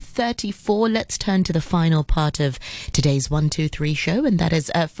8:34. Let's turn to the final part of today's 123 show, and that is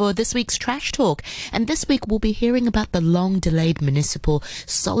for this week's Trash Talk. And this week we'll be hearing about the long-delayed municipal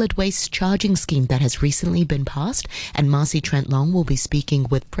solid waste charging scheme that has recently been passed. And Marcy Trent Long will be speaking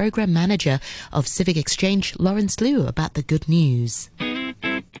with Program Manager of Civic Exchange, Lawrence Liu, about the good news.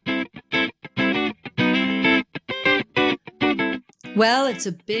 Well, it's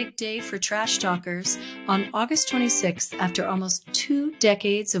a big day for trash talkers. On August 26th, after almost 2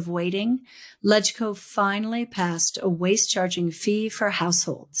 decades of waiting, LegCo finally passed a waste charging fee for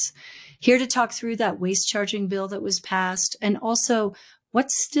households. Here to talk through that waste charging bill that was passed and also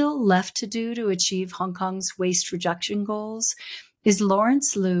what's still left to do to achieve Hong Kong's waste reduction goals is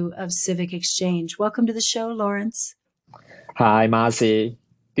Lawrence Liu of Civic Exchange. Welcome to the show, Lawrence. Hi, Marcy.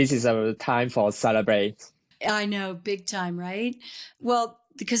 This is a time for celebrate. I know, big time, right? Well,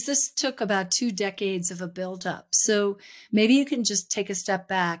 because this took about 2 decades of a buildup. So maybe you can just take a step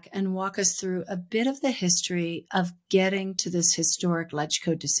back and walk us through a bit of the history of getting to this historic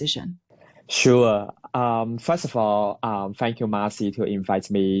LegCo decision. Sure. First of all, thank you, Marcy, to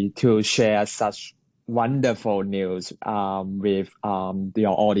invite me to share such wonderful news with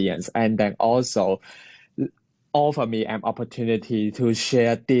your audience, and then also offer me an opportunity to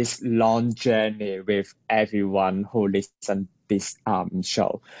share this long journey with everyone who listens this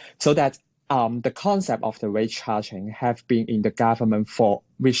show. So that the concept of the waste charging have been in the government for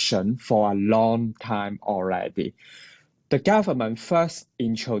vision for a long time already. The government first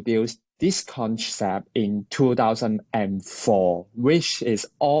introduced this concept in 2004, which is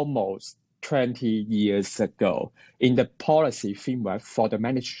almost 20 years ago, in the policy framework for the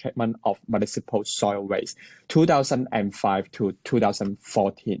management of municipal solid waste, 2005 to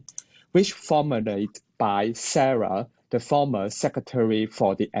 2014, which formulated by Sarah, the former Secretary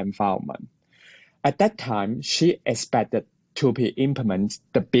for the Environment. At that time, she expected to be implemented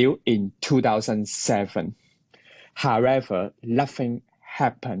the bill in 2007. However, nothing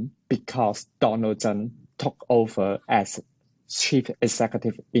happened because Donald Trump took over as chief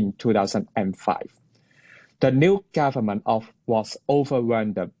executive in 2005. The new government was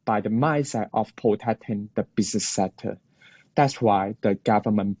overwhelmed by the mindset of protecting the business sector. That's why the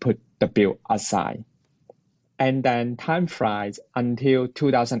government put the bill aside. And then time flies until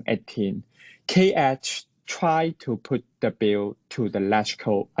 2018. KH tried to put the bill to the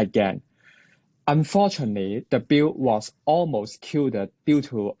LegCo again. Unfortunately, the bill was almost killed due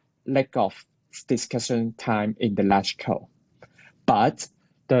to lack of discussion time in the LegCo. But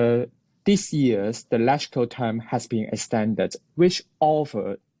this year's the LegCo term has been extended, which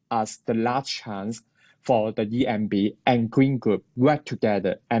offered us the large chance for the EMB and Green Group work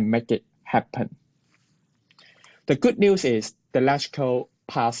together and make it happen. The good news is the LegCo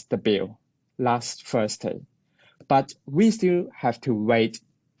passed the bill last Thursday, but we still have to wait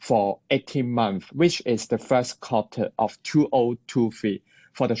for 18 months, which is the first quarter of 2023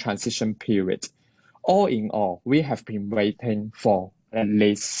 for the transition period. All in all, we have been waiting for at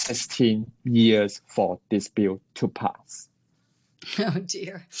least 16 years for this bill to pass. Oh,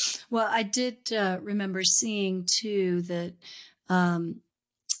 dear. Well, I did remember seeing, too, that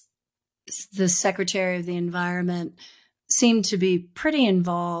the Secretary of the Environment seemed to be pretty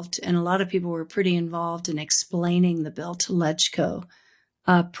involved, and a lot of people were pretty involved in explaining the bill to LegCo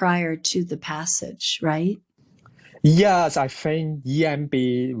prior to the passage, right? Yes, I think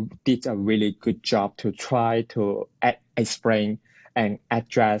EMB did a really good job to try to explain and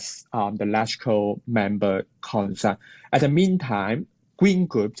address the LegCo member concern. At the meantime, Green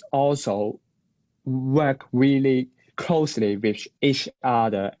Group also work really closely with each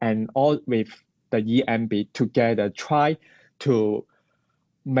other and all with the EMB together, try to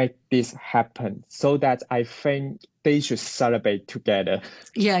make this happen. So that I think they should celebrate together.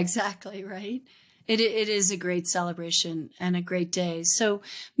 Yeah, exactly, right? It is a great celebration and a great day. So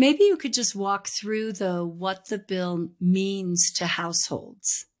maybe you could just walk through, though, what the bill means to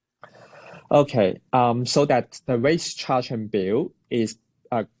households. Okay, so that the waste charging bill is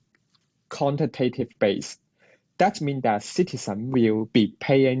a quantitative base. That means that citizens will be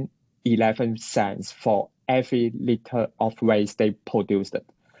paying 11 cents for every liter of waste they produced.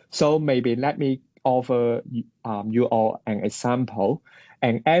 So maybe let me offer you all an example.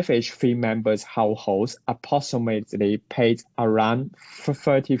 An average 3 members household approximately paid around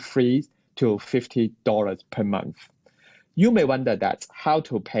 $33 to $50 per month. You may wonder that how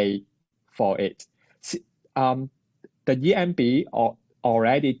to pay for it. The EMB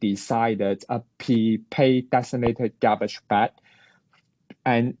already decided a prepaid designated garbage bag,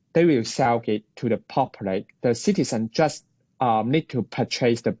 and they will sell it to the public. The citizen just need to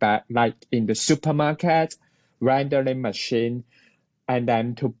purchase the bag like in the supermarket, rendering machine, and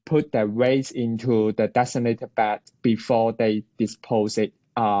then to put the waste into the designated bag before they dispose it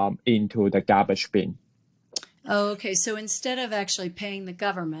into the garbage bin. Oh, okay. So instead of actually paying the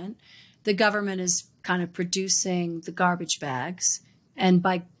government is kind of producing the garbage bags. And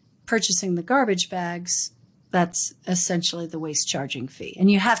by purchasing the garbage bags, that's essentially the waste charging fee.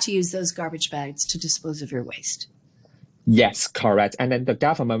 And you have to use those garbage bags to dispose of your waste. Yes, correct. And then the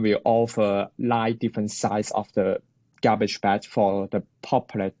government will offer 9 different sizes of the garbage bags for the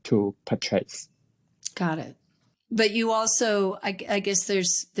public to purchase. Got it. But you also, I guess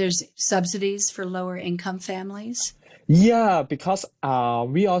there's subsidies for lower income families. Yeah, because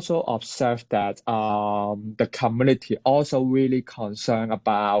we also observed that the community also really concerned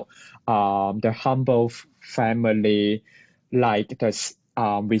about the humble family, like the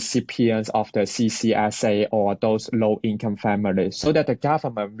recipients of the CCSA or those low-income families, so that the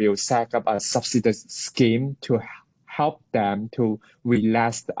government will set up a subsidy scheme to help them to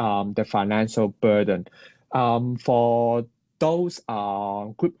relax the financial burden. For those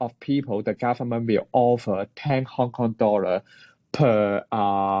group of people, the government will offer 10 Hong Kong dollar per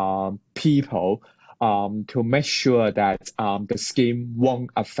people to make sure that the scheme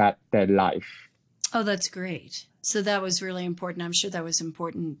won't affect their life. Oh, that's great. So that was really important. I'm sure that was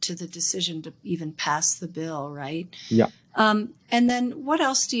important to the decision to even pass the bill, right? Yeah. And then what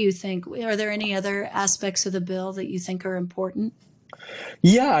else do you think? Are there any other aspects of the bill that you think are important?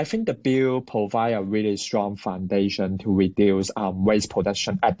 Yeah, I think the bill provides a really strong foundation to reduce waste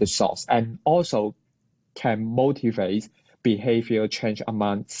production at the source, and also can motivate behavior change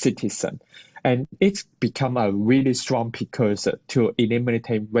among citizens. And it's become a really strong precursor to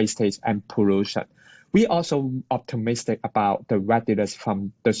eliminating wastage and pollution. We also optimistic about the readiness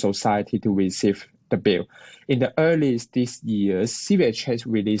from the society to receive the bill. In the early this year, CVHS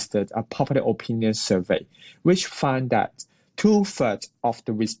released a popular opinion survey, which found that 2/3 of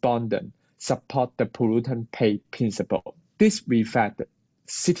the respondents support the pollutant pay principle. This reflects that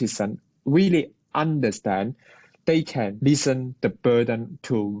citizens really understand they can lessen the burden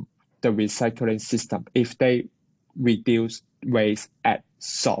to the recycling system if they reduce waste at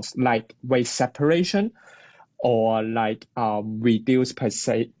source, like waste separation, or like reduce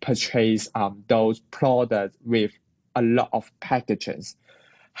purchase those products with a lot of packages.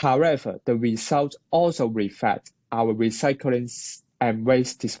 However, the results also reflect our recycling and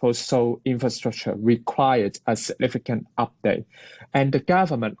waste disposal infrastructure requires a significant update, and the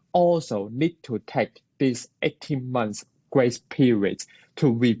government also need to take this 18 months grace period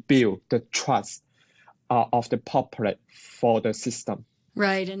to rebuild the trust of the public for the system.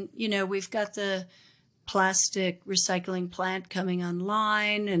 Right. And, we've got the plastic recycling plant coming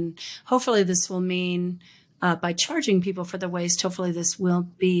online, and hopefully this will mean by charging people for the waste, hopefully this will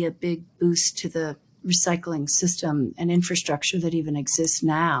be a big boost to the recycling system and infrastructure that even exists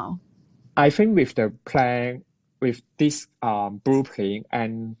now. I think with the plan, with this blueprint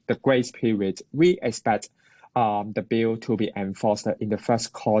and the grace period, we expect the bill to be enforced in the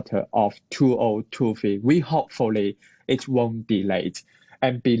first quarter of 2023. We hopefully it won't be late,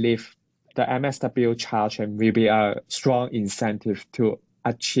 and believe the MSW charging will be a strong incentive to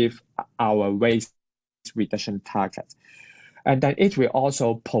achieve our waste reduction target. And then it will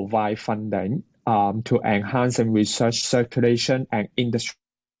also provide funding to enhancing research circulation and industry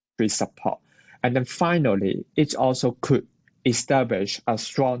support. And then finally, it also could establish a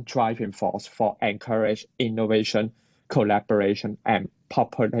strong driving force for encourage innovation, collaboration, and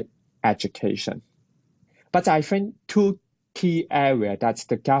popular education. But I think 2 key areas that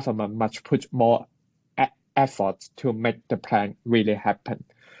the government must put more effort to make the plan really happen.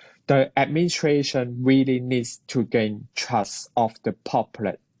 The administration really needs to gain trust of the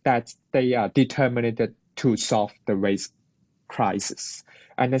public that they are determined to solve the waste crisis.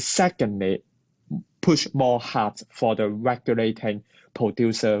 And then secondly, push more hard for the regulating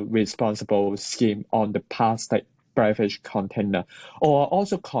producer responsible scheme on the plastic beverage container, or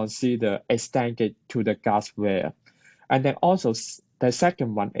also consider extending it to the glassware. And then also the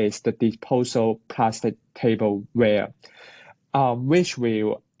second one is the disposal plastic tableware, which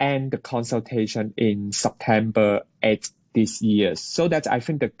will end the consultation in September 8th this year. So that I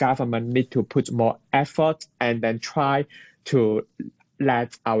think the government need to put more effort and then try to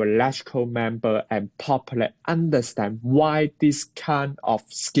let our electrical member and public understand why this kind of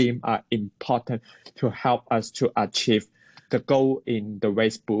scheme are important to help us to achieve the goal in the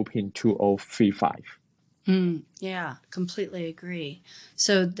waste blueprint 2035. Yeah, completely agree.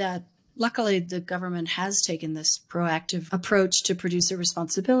 So that luckily the government has taken this proactive approach to producer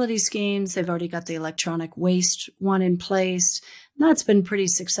responsibility schemes. They've already got the electronic waste one in place. And that's been pretty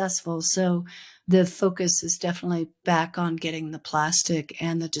successful. So the focus is definitely back on getting the plastic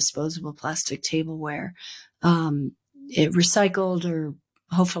and the disposable plastic tableware it recycled or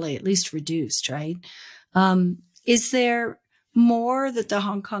hopefully at least reduced, right? Is there more that the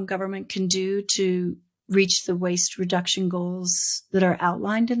Hong Kong government can do to reach the waste reduction goals that are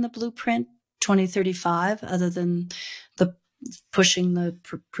outlined in the Blueprint 2035, other than the pushing the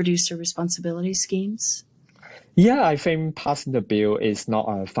producer responsibility schemes? Yeah, I think passing the bill is not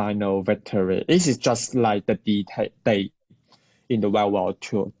a final victory. This is just like the D-Day in the World War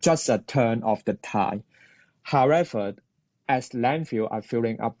II, just a turn of the tide. However, as landfills are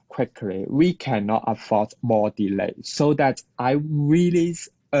filling up quickly, we cannot afford more delay. So that I really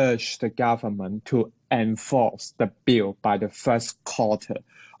urge the government to enforce the bill by the first quarter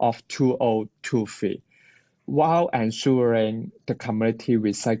of 2023, while ensuring the community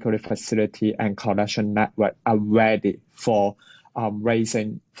recycling facility and collection network are ready for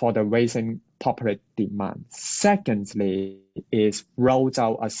raising popular demand. Secondly, is roll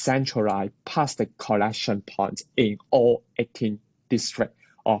out a centralized plastic collection point in all 18 districts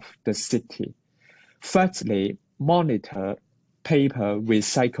of the city. Thirdly, monitor paper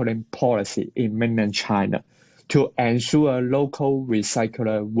recycling policy in mainland China to ensure local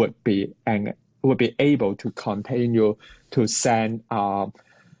recycler would be able to continue to send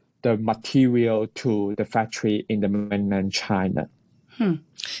the material to the factory in the mainland China.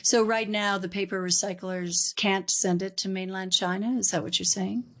 So right now, the paper recyclers can't send it to mainland China? Is that what you're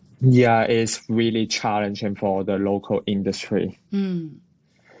saying? Yeah, it's really challenging for the local industry.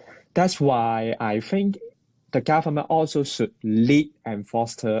 That's why I think the government also should lead and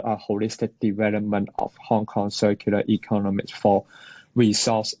foster a holistic development of Hong Kong's circular economy for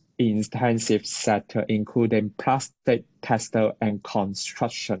resource-intensive sector, including plastic, textile, and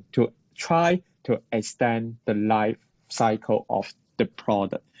construction, to try to extend the life cycle of the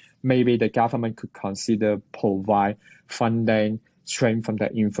product. Maybe the government could consider provide funding, strengthen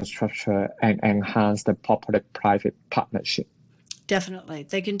the infrastructure, and enhance the public-private partnership. Definitely.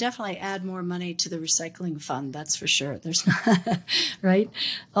 They can definitely add more money to the recycling fund. That's for sure. There's not, right?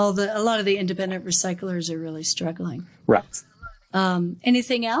 A lot of the independent recyclers are really struggling. Right.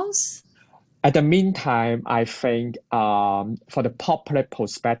 Anything else? At the meantime, I think for the public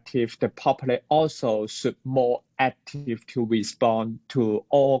perspective, the public also should more active to respond to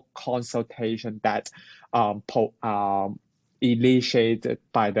all consultation that initiated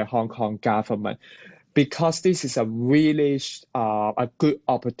by the Hong Kong government, because this is a really a good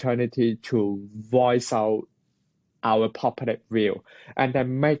opportunity to voice out our public view and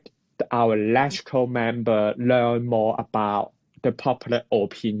then make our electoral member learn more about the popular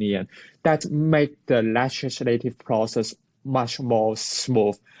opinion. That make the legislative process much more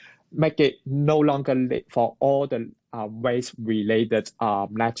smooth, make it no longer for all the waste-related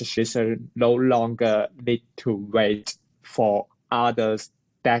legislation no longer need to wait for others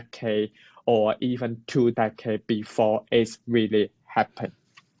decade or even 2 decades before it's really happened.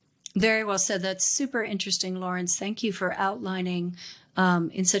 Very well said. That's super interesting, Lawrence. Thank you for outlining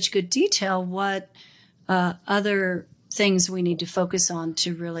in such good detail what other things we need to focus on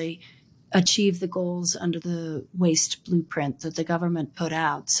to really achieve the goals under the waste blueprint that the government put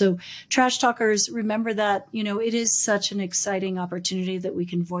out. So trash talkers, remember that, it is such an exciting opportunity that we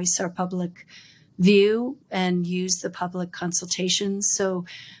can voice our public view and use the public consultations. So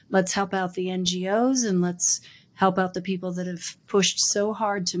let's help out the NGOs and let's help out the people that have pushed so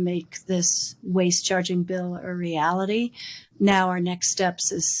hard to make this waste charging bill a reality. Now our next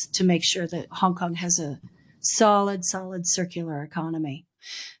steps is to make sure that Hong Kong has a solid circular economy.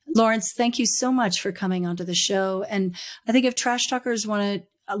 Lawrence, thank you so much for coming onto the show. And I think if trash talkers want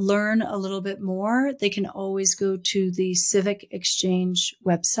to learn a little bit more, they can always go to the Civic Exchange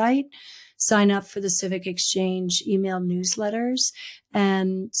website, sign up for the Civic Exchange email newsletters,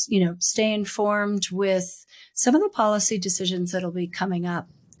 and, stay informed with some of the policy decisions that'll be coming up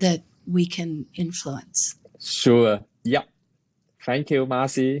that we can influence. Sure. Yep. Thank you,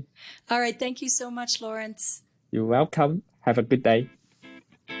 Marcy. All right. Thank you so much, Lawrence. You're welcome. Have a good day.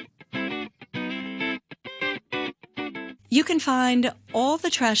 You can find all the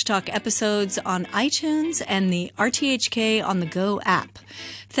Trash Talk episodes on iTunes and the RTHK On The Go app.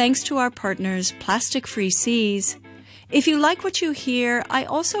 Thanks to our partners, Plastic Free Seas. If you like what you hear, I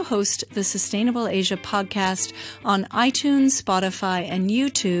also host the Sustainable Asia podcast on iTunes, Spotify, and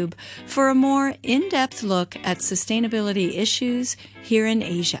YouTube for a more in-depth look at sustainability issues here in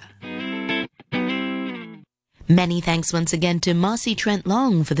Asia. Many thanks once again to Marcy Trent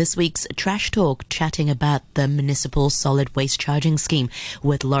Long for this week's Trash Talk, chatting about the Municipal Solid Waste Charging Scheme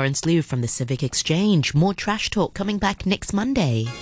with Lawrence Liu from the Civic Exchange. More Trash Talk coming back next Monday.